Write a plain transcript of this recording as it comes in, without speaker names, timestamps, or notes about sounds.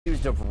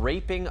Accused of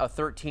raping a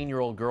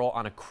 13-year-old girl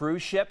on a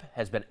cruise ship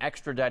has been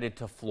extradited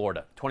to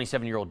Florida.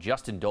 27-year-old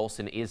Justin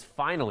Dolson is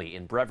finally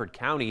in Brevard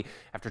County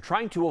after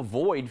trying to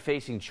avoid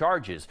facing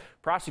charges.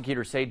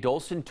 Prosecutors say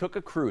Dolson took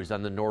a cruise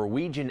on the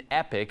Norwegian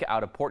Epic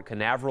out of Port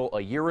Canaveral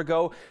a year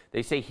ago.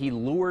 They say he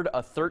lured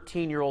a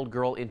 13-year-old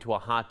girl into a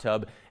hot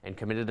tub and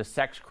committed a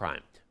sex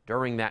crime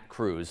during that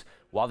cruise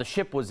while the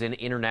ship was in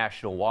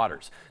international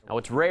waters. Now,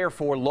 it's rare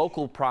for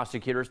local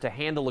prosecutors to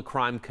handle a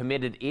crime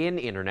committed in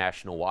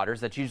international waters.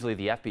 That's usually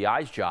the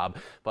FBI's job,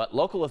 but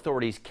local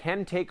authorities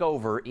can take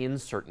over in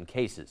certain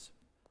cases.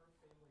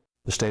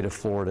 The state of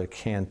Florida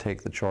can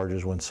take the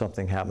charges when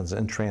something happens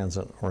in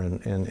transit or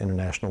in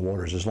international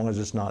waters, as long as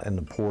it's not in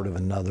the port of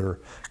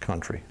another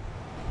country.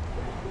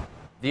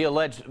 The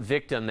alleged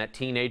victim, that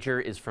teenager,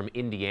 is from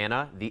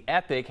Indiana. The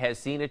Epic has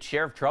seen its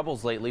share of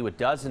troubles lately with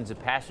dozens of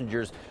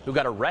passengers who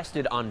got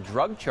arrested on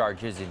drug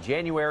charges in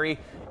January,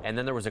 and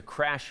then there was a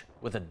crash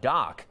with a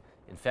dock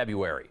in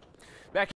February.